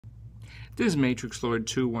This is Matrix Lord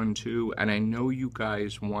 212, and I know you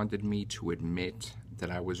guys wanted me to admit that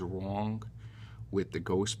I was wrong with the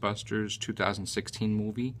Ghostbusters 2016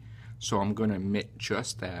 movie, so I'm going to admit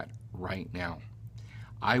just that right now.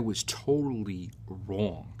 I was totally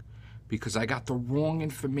wrong because I got the wrong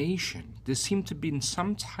information. There seemed to be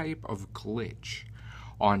some type of glitch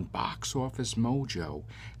on Box Office Mojo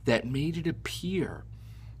that made it appear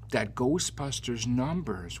that Ghostbusters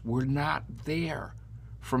numbers were not there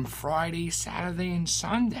from Friday, Saturday, and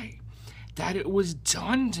Sunday, that it was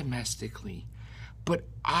done domestically. But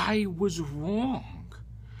I was wrong,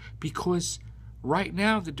 because right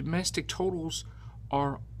now the domestic totals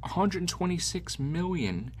are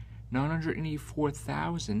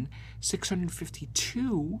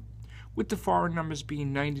 126,984,652, with the foreign numbers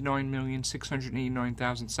being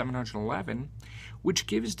 99,689,711, which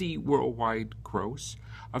gives the worldwide gross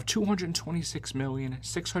of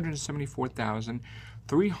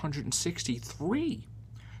 226,674,363.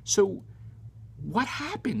 So what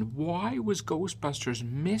happened? Why was Ghostbusters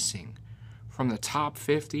missing from the top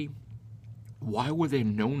 50? Why were there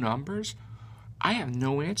no numbers? I have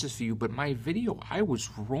no answers for you, but my video, I was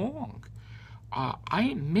wrong. I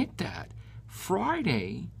admit that.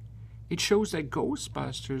 Friday, it shows that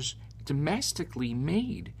Ghostbusters domestically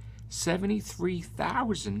made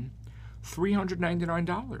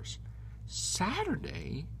 $73,399.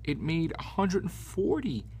 Saturday, it made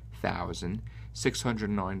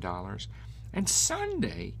 $140,609. And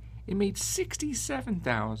Sunday, it made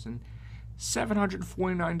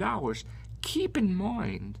 $67,749. Keep in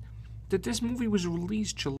mind that this movie was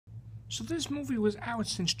released July. So this movie was out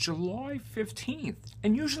since July 15th.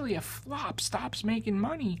 And usually a flop stops making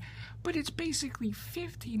money, but it's basically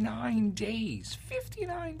 59 days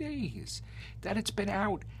that it's been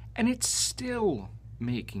out, and it's still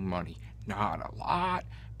making money. Not a lot,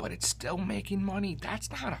 but it's still making money.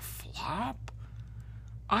 That's not a flop.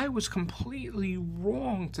 I was completely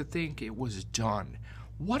wrong to think it was done.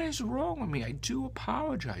 What is wrong with me? I do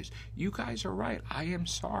apologize. You guys are right. I am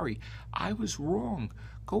sorry. I was wrong.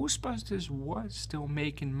 Ghostbusters was still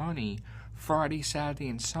making money Friday, Saturday,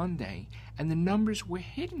 and Sunday, and the numbers were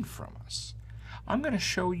hidden from us. I'm going to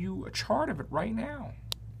show you a chart of it right now.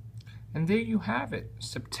 And there you have it.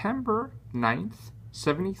 September 9th,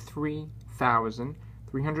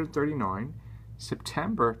 73,339.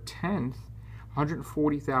 September 10th,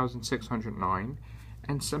 140,609.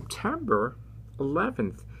 And September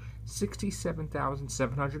 11th,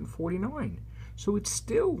 67,749. So it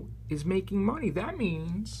still is making money. That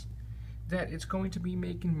means that it's going to be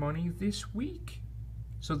making money this week.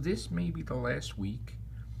 So this may be the last week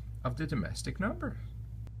of the domestic numbers.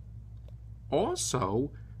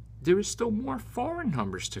 Also, there is still more foreign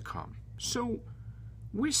numbers to come. So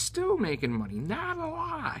we're still making money. Not a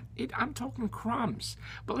lot. I'm talking crumbs.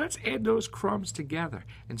 But let's add those crumbs together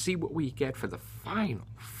and see what we get for the final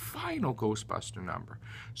Ghostbuster number.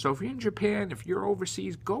 So if you're in Japan, if you're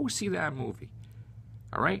overseas, go see that movie.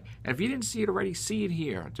 All right? And if you didn't see it already, see it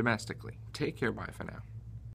here domestically. Take care. Bye for now.